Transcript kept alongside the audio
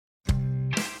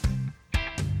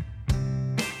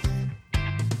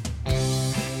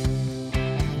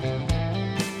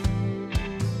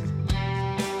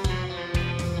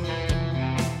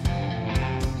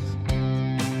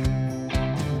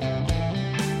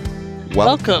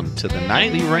Welcome to the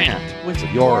Nightly Rant with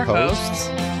your hosts,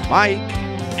 Mike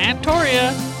and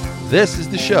Toria. This is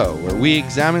the show where we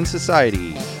examine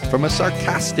society from a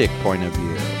sarcastic point of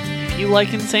view. If you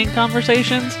like insane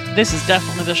conversations, this is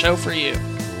definitely the show for you.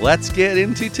 Let's get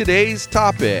into today's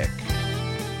topic.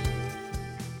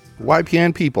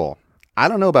 YPN people, I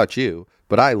don't know about you,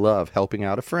 but I love helping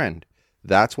out a friend.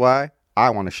 That's why I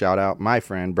want to shout out my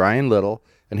friend Brian Little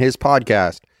and his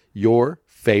podcast, Your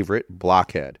Favorite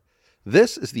Blockhead.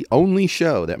 This is the only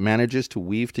show that manages to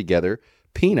weave together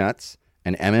peanuts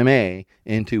and MMA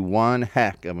into one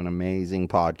heck of an amazing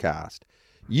podcast.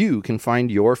 You can find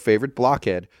Your Favorite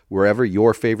Blockhead wherever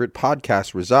your favorite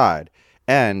podcasts reside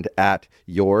and at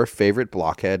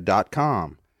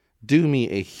yourfavoriteblockhead.com. Do me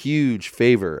a huge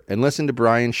favor and listen to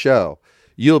Brian's show.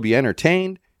 You'll be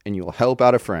entertained and you'll help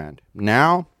out a friend.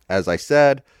 Now, as I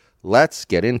said, let's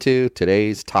get into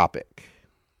today's topic.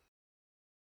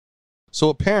 So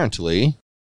apparently,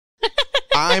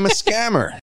 I'm a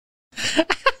scammer.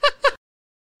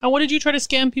 And what did you try to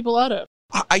scam people out of?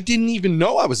 I didn't even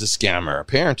know I was a scammer,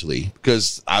 apparently,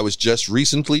 because I was just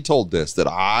recently told this, that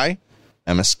I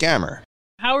am a scammer.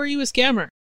 How are you a scammer?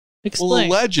 Explain.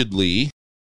 Well, allegedly,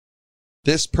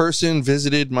 this person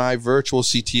visited my virtual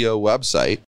CTO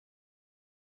website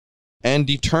and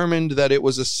determined that it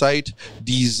was a site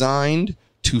designed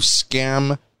to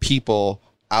scam people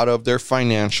out of their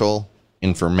financial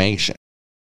information.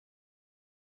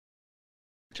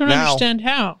 I don't understand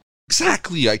how.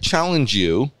 Exactly. I challenge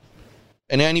you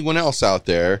and anyone else out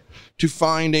there to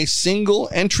find a single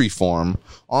entry form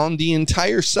on the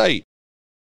entire site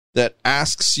that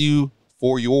asks you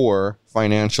for your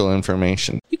financial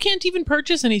information. You can't even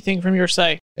purchase anything from your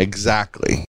site.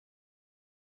 Exactly.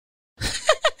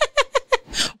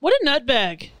 What a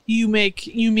nutbag you meet.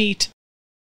 You meet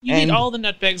all the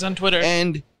nutbags on Twitter.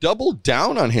 And double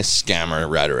down on his scammer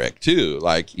rhetoric, too.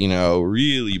 Like,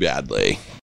 really badly.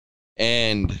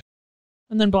 And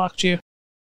then blocked you.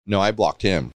 No, I blocked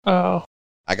him. Oh.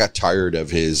 I got tired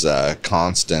of his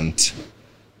constant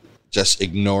just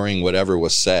ignoring whatever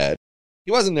was said.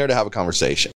 He wasn't there to have a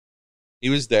conversation. He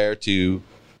was there to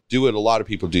do what a lot of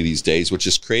people do these days, which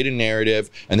is create a narrative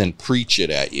and then preach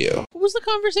it at you. What was the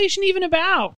conversation even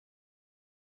about?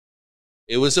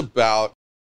 It was about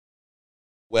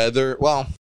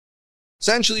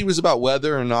essentially it was about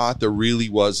whether or not there really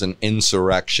was an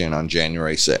insurrection on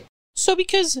January 6th.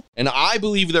 And I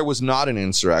believe there was not an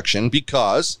insurrection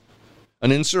because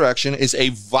an insurrection is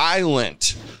a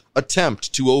violent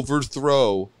attempt to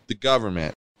overthrow the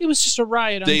government. It was just a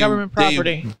riot on government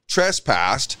property. They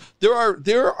trespassed. There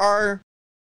are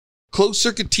closed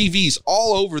circuit TVs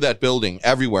all over that building,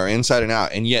 everywhere, inside and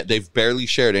out, and yet they've barely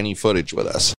shared any footage with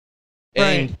us. Right.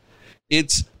 And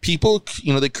it's people,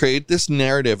 they create this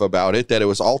narrative about it that it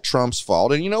was all Trump's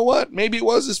fault. And you know what? Maybe it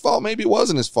was his fault. Maybe it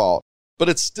wasn't his fault. But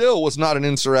it still was not an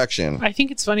insurrection. I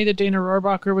think it's funny that Dana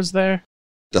Rohrabacher was there.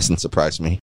 Doesn't surprise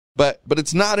me. But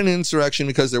it's not an insurrection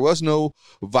because there was no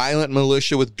violent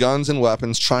militia with guns and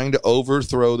weapons trying to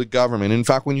overthrow the government. In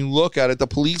fact, when you look at it, the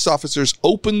police officers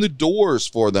opened the doors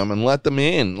for them and let them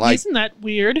in. Isn't that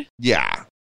weird? Yeah.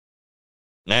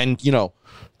 And,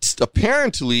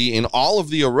 apparently in all of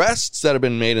the arrests that have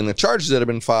been made and the charges that have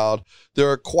been filed, there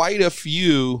are quite a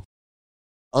few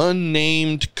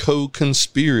unnamed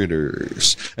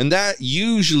co-conspirators. And that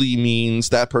usually means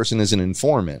that person is an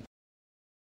informant.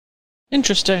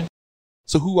 Interesting.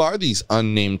 So who are these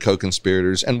unnamed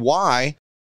co-conspirators and why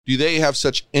do they have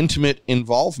such intimate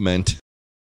involvement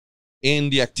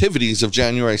in the activities of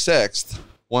January 6th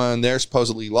when they're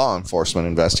supposedly law enforcement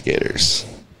investigators?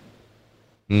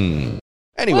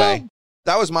 Anyway,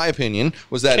 that was my opinion,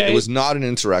 was that it was not an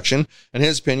insurrection, and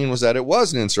his opinion was that it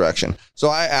was an insurrection. So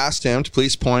I asked him to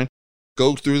please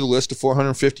go through the list of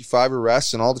 455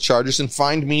 arrests and all the charges and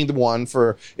find me the one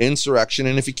for insurrection.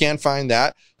 And if you can't find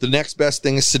that, the next best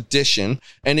thing is sedition.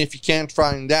 And if you can't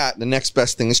find that, the next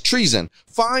best thing is treason.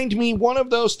 Find me one of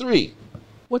those three.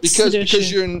 What's sedition?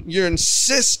 Because you're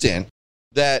insistent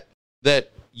that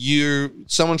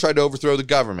someone tried to overthrow the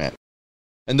government.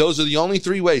 And those are the only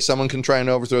three ways someone can try and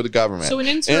overthrow the government. So an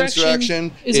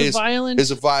insurrection is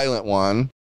a violent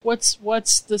one. What's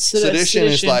the sedition?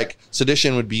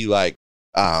 Sedition would be like,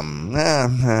 if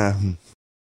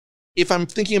I'm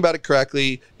thinking about it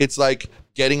correctly, it's like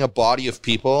getting a body of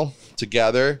people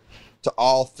together to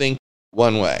all think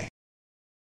one way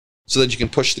so that you can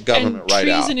push the government right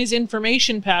out. Treason is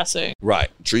information passing.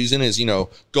 Right. Treason is,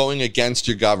 going against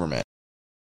your government.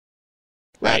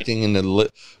 Right.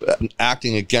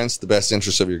 Acting against the best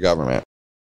interests of your government.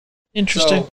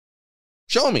 Interesting. So,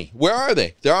 show me. Where are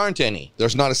they? There aren't any.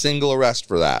 There's not a single arrest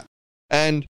for that.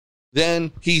 And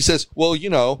then he says, well,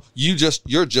 you're just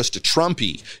a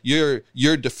Trumpy.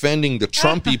 You're defending the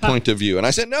Trumpy point of view. And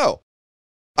I said, no,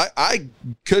 I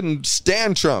couldn't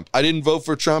stand Trump. I didn't vote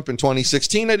for Trump in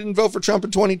 2016. I didn't vote for Trump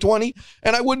in 2020.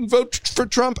 And I wouldn't vote for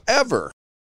Trump ever.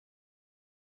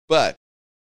 But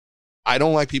I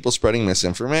don't like people spreading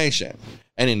misinformation.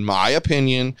 And in my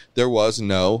opinion, there was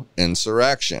no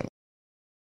insurrection.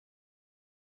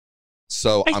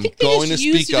 So I'm going to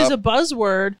speak up. Used it as a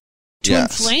buzzword to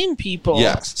inflame people.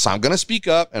 Yes. So I'm going to speak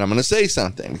up and I'm going to say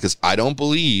something because I don't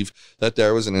believe that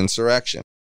there was an insurrection.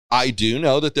 I do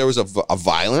know that there was a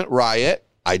violent riot.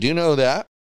 I do know that.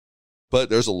 But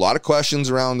there's a lot of questions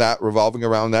around that, revolving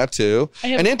around that too.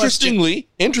 And interestingly,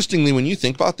 when you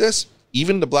think about this,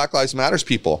 even the Black Lives Matters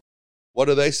people, what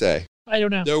do they say? I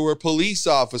don't know. There were police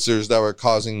officers that were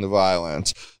causing the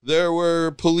violence. There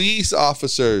were police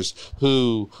officers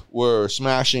who were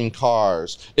smashing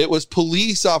cars. It was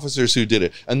police officers who did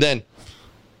it. And then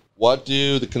what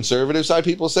do the conservative side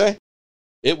people say?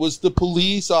 It was the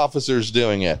police officers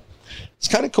doing it. It's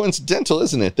kind of coincidental,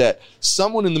 isn't it, that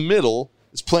someone in the middle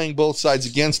is playing both sides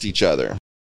against each other?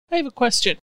 I have a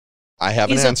question. I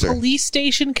have an answer. Is a police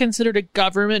station considered a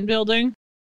government building?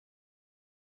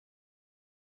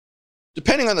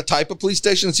 Depending on the type of police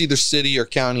station, it's either city or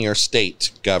county or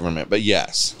state government, but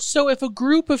yes. So if a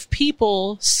group of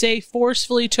people, say,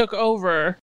 forcefully took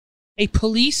over a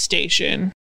police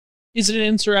station, is it an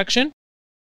insurrection?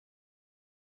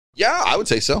 Yeah, I would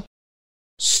say so.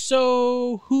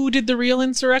 So who did the real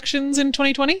insurrections in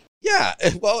 2020? Yeah,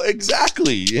 well,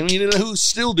 exactly. I mean, who's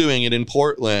still doing it in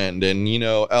Portland and,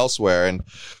 elsewhere? And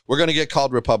we're going to get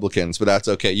called Republicans, but that's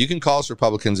okay. You can call us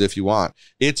Republicans if you want.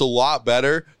 It's a lot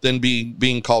better than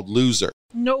being called loser.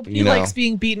 Nobody likes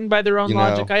being beaten by their own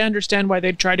logic. I understand why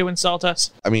they'd try to insult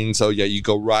us. I mean, so yeah, you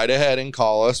go right ahead and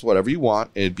call us whatever you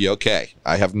want. It'd be okay.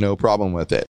 I have no problem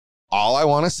with it. All I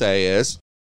want to say is,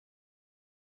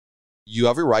 you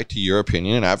have a right to your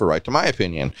opinion and I have a right to my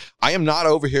opinion. I am not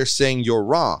over here saying you're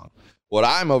wrong. What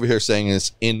I'm over here saying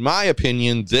is, in my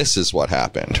opinion, this is what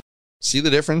happened. See the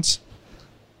difference?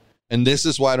 And this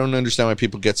is why I don't understand why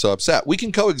people get so upset. We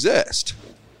can coexist.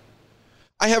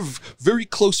 I have very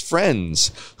close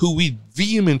friends who we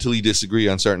vehemently disagree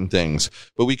on certain things,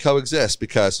 but we coexist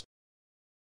because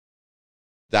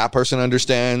that person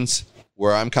understands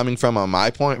where I'm coming from on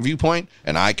my viewpoint,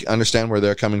 and I understand where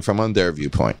they're coming from on their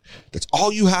viewpoint. That's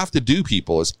all you have to do,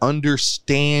 people, is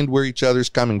understand where each other's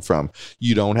coming from.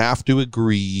 You don't have to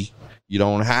agree. You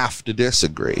don't have to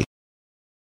disagree.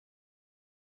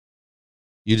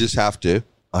 You just have to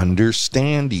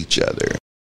understand each other.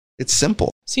 It's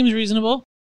simple. Seems reasonable.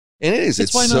 And it is.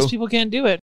 That's why most people can't do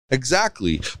it.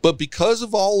 Exactly. But because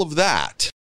of all of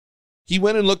that, he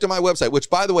went and looked at my website, which,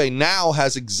 by the way, now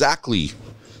has exactly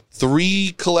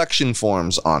 3 collection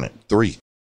forms on it. 3.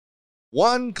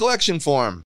 1 collection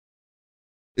form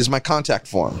is my contact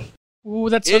form. Ooh,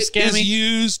 that's so scammy. It is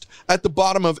used at the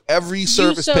bottom of every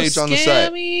service page on the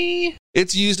site.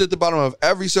 It's used at the bottom of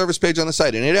every service page on the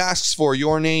site, and it asks for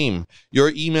your name,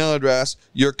 your email address,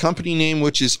 your company name,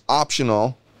 which is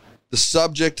optional, the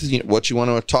subject, what you want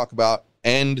to talk about,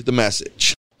 and the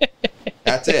message.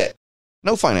 That's it.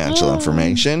 No financial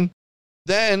information.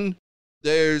 Then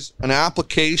there's an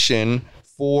application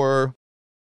for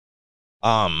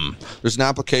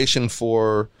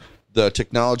the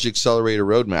Technology Accelerator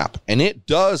Roadmap, and it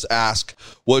does ask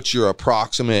what your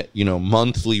approximate,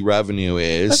 monthly revenue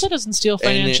is. But that doesn't steal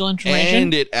financial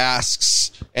information.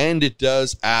 And it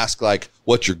does ask like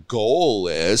what your goal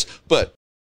is, but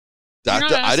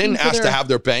I didn't ask to have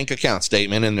their bank account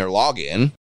statement and their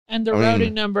login and their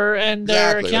routing number and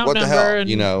their account what number.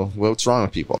 The hell? What's wrong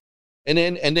with people? And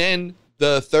then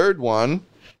the third one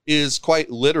is quite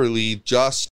literally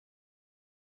just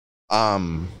a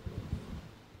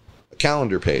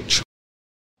calendar page.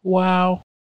 Wow.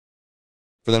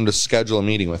 For them to schedule a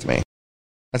meeting with me.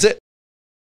 That's it.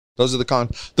 Those are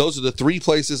the 3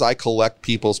 places I collect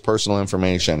people's personal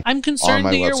information. I'm concerned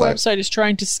that your website is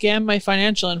trying to scam my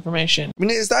financial information. I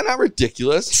mean, is that not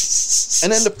ridiculous?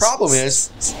 And then the problem is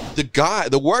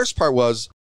the worst part was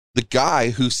the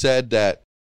guy who said that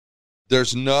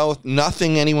there's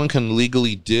nothing anyone can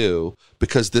legally do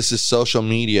because this is social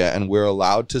media and we're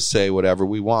allowed to say whatever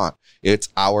we want. It's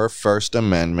our First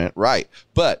Amendment right.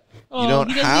 But he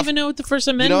doesn't even know what the First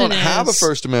Amendment is. You don't have a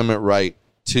First Amendment right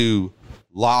to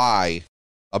lie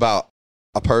about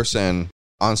a person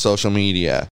on social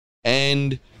media.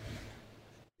 And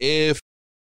if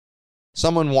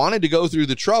someone wanted to go through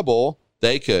the trouble,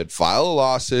 they could file a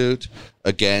lawsuit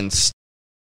against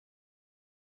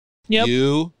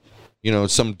you,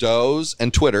 some does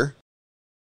and Twitter,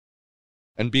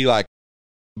 and be like,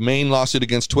 main lawsuit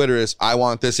against Twitter is, I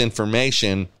want this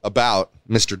information about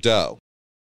Mr. Doe.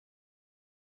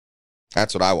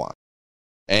 That's what I want.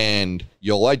 And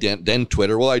then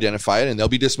Twitter will identify it and they'll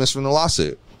be dismissed from the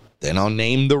lawsuit. Then I'll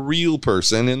name the real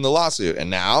person in the lawsuit.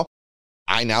 And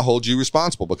I now hold you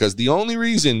responsible, because the only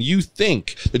reason you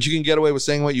think that you can get away with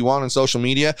saying what you want on social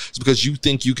media is because you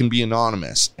think you can be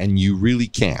anonymous, and you really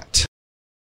can't.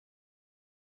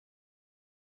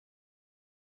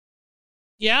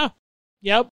 Yeah.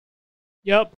 Yep.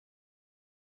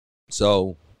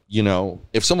 So,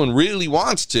 if someone really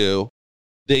wants to,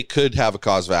 they could have a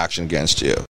cause of action against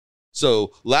you.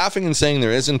 So laughing and saying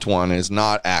there isn't one is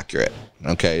not accurate.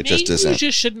 Okay, it just isn't. You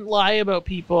just shouldn't lie about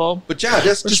people. But yeah,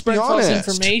 just be honest. False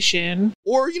information.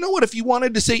 Or you know what? If you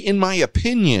wanted to say, in my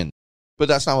opinion, but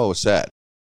that's not what was said.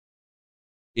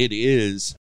 It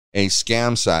is a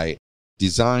scam site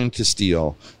designed to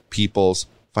steal people's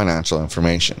financial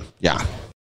information. Yeah.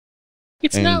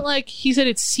 It's not like he said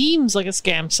it seems like a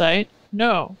scam site.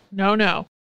 No.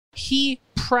 He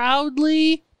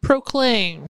proudly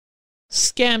proclaimed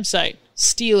scam site,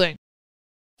 stealing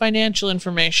financial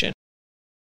information.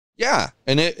 Yeah,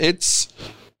 and it's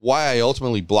why I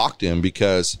ultimately blocked him,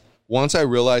 because once I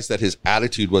realized that his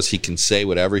attitude was he can say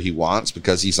whatever he wants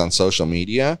because he's on social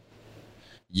media,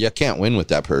 you can't win with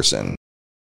that person.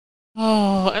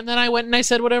 Oh, and then I went and I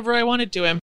said whatever I wanted to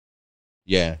him.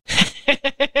 Yeah.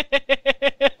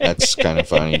 That's kind of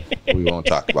funny. We won't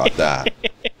talk about that.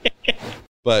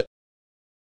 But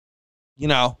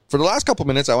for the last couple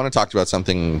minutes, I want to talk about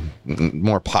something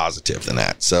more positive than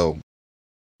that. So,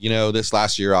 this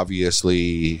last year,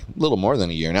 obviously, a little more than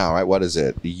a year now, right? What is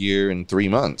it? A year and 3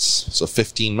 months. So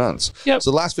 15 months. Yep.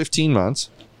 So the last 15 months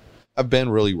have been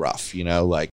really rough, we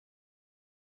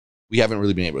haven't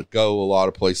really been able to go a lot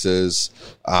of places.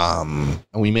 And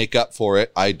we make up for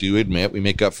it. I do admit we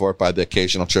make up for it by the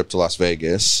occasional trip to Las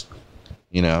Vegas,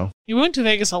 You went to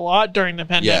Vegas a lot during the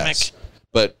pandemic. Yes.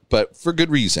 But for good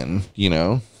reason,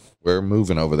 we're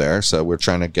moving over there, so we're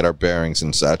trying to get our bearings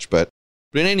and such. But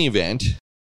in any event,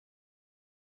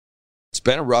 it's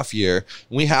been a rough year.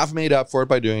 We have made up for it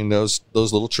by doing those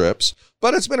little trips,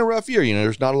 but it's been a rough year.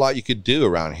 There's not a lot you could do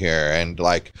around here, and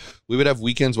we would have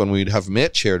weekends when we'd have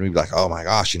Mitch here, and we'd be like, oh my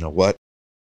gosh, what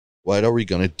are we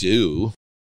gonna do,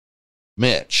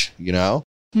 Mitch?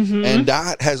 Mm-hmm. And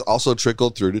that has also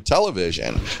trickled through to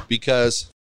television,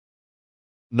 because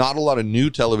not a lot of new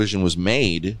television was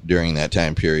made during that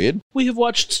time period. We have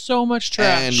watched so much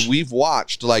trash. And we've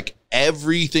watched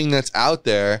everything that's out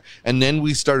there. And then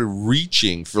we started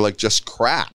reaching for just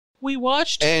crap. We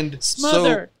watched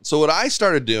Smothered. So what I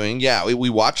started doing, we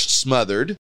watched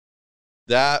Smothered.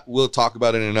 That we'll talk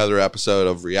about in another episode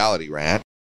of Reality Rant,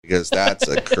 because that's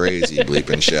a crazy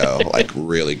bleeping show.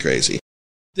 Really crazy.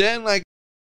 Then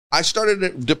I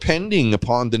started depending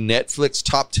upon the Netflix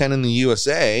top 10 in the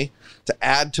USA to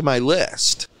add to my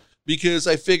list, because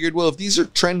I figured, well, if these are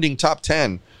trending top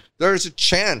 10, there's a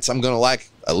chance I'm going to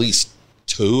like at least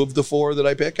 2 of the 4 that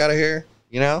I pick out of here,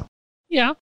 Yeah.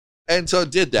 And so I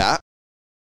did that.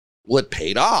 Well, it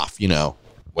paid off,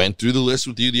 Went through the list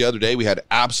with you the other day. We had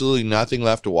absolutely nothing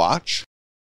left to watch.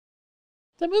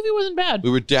 That movie wasn't bad.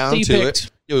 We were down to it.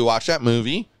 Yeah, we watched that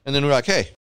movie, and then we were like, hey,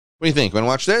 what do you think? Want to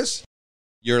watch this?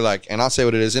 You're like, and I'll say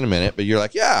what it is in a minute, but you're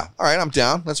like, yeah, all right, I'm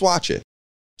down. Let's watch it.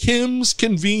 Kim's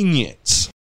Convenience.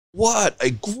 What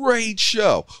a great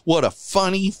show. What a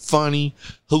funny,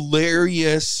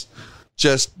 hilarious,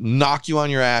 just knock you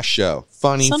on your ass show.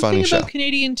 Funny show. Something about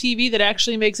Canadian TV that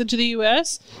actually makes it to the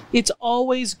US, it's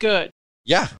always good.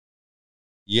 Yeah.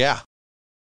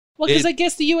 Well, because I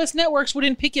guess the US networks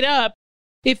wouldn't pick it up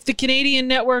if the Canadian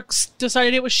networks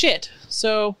decided it was shit.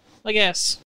 So, I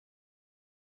guess.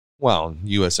 Well,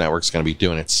 U.S. Network's going to be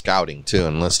doing its scouting, too,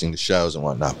 and listening to shows and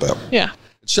whatnot. But yeah,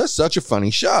 it's just such a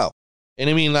funny show. And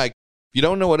I mean, if you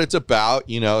don't know what it's about,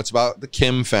 it's about the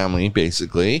Kim family,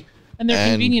 basically. And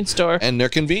their convenience store. And their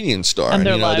convenience store. And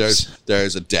their lives.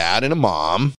 There's a dad and a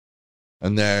mom.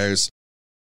 And there's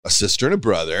a sister and a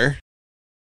brother.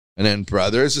 And then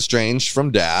brother is estranged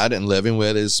from dad and living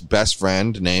with his best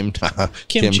friend named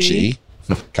Kimchi.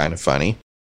 Kind of funny.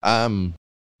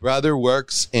 Brother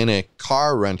works in a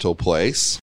car rental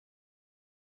place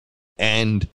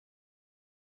and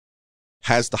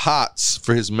has the hots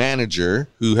for his manager,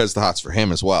 who has the hots for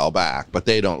him as well back, but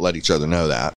they don't let each other know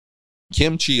that.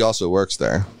 Kimchi also works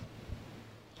there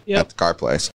at the car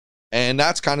place. And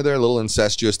that's kind of their little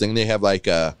incestuous thing. They have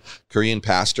a Korean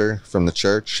pastor from the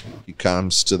church. He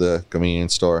comes to the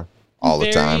convenience store all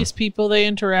the time. Various people they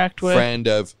interact with. Friend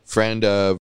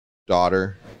of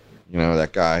daughter,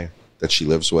 that guy that she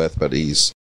lives with, but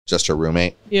he's just her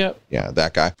roommate. Yep. Yeah,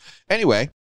 that guy.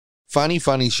 Anyway,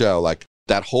 funny show. Like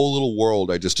that whole little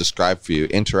world I just described for you,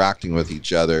 interacting with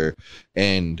each other,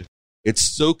 and it's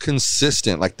so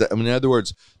consistent. Like in other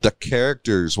words, the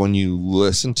characters, when you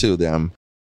listen to them,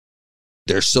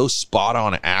 they're so spot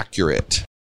on accurate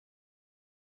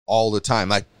all the time.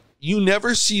 Like you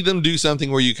never see them do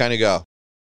something where you kind of go,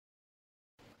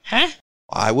 huh?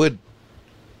 Why would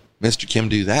Mr. Kim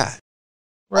do that?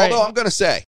 Right. Although I'm going to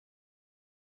say,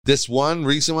 this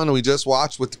recent one we just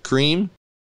watched with the cream,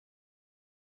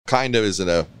 kind of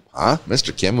isn't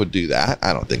Mr. Kim would do that?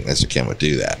 I don't think Mr. Kim would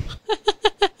do that.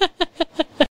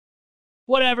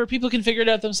 Whatever, people can figure it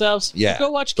out themselves. Yeah,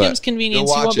 go watch Kim's Convenience.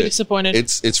 You won't be disappointed.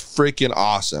 It's freaking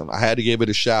awesome. I had to give it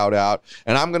a shout out.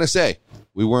 And I'm going to say,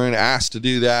 we weren't asked to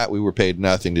do that. We were paid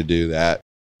nothing to do that.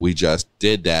 We just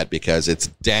did that because it's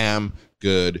a damn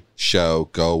good show.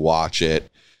 Go watch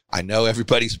it. I know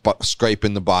everybody's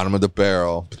scraping the bottom of the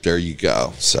barrel, but there you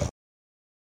go. So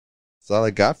that's all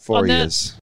I got for you.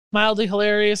 Mildly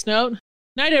hilarious note.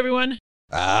 Night, everyone.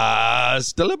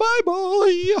 Still a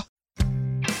bye-bye.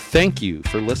 Thank you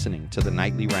for listening to the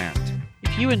Nightly Rant.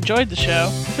 If you enjoyed the show,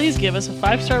 please give us a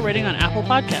 5-star rating on Apple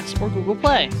Podcasts or Google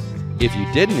Play. If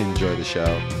you didn't enjoy the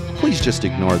show, please just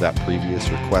ignore that previous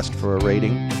request for a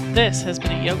rating. This has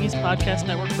been a Yogi's Podcast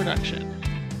Network production.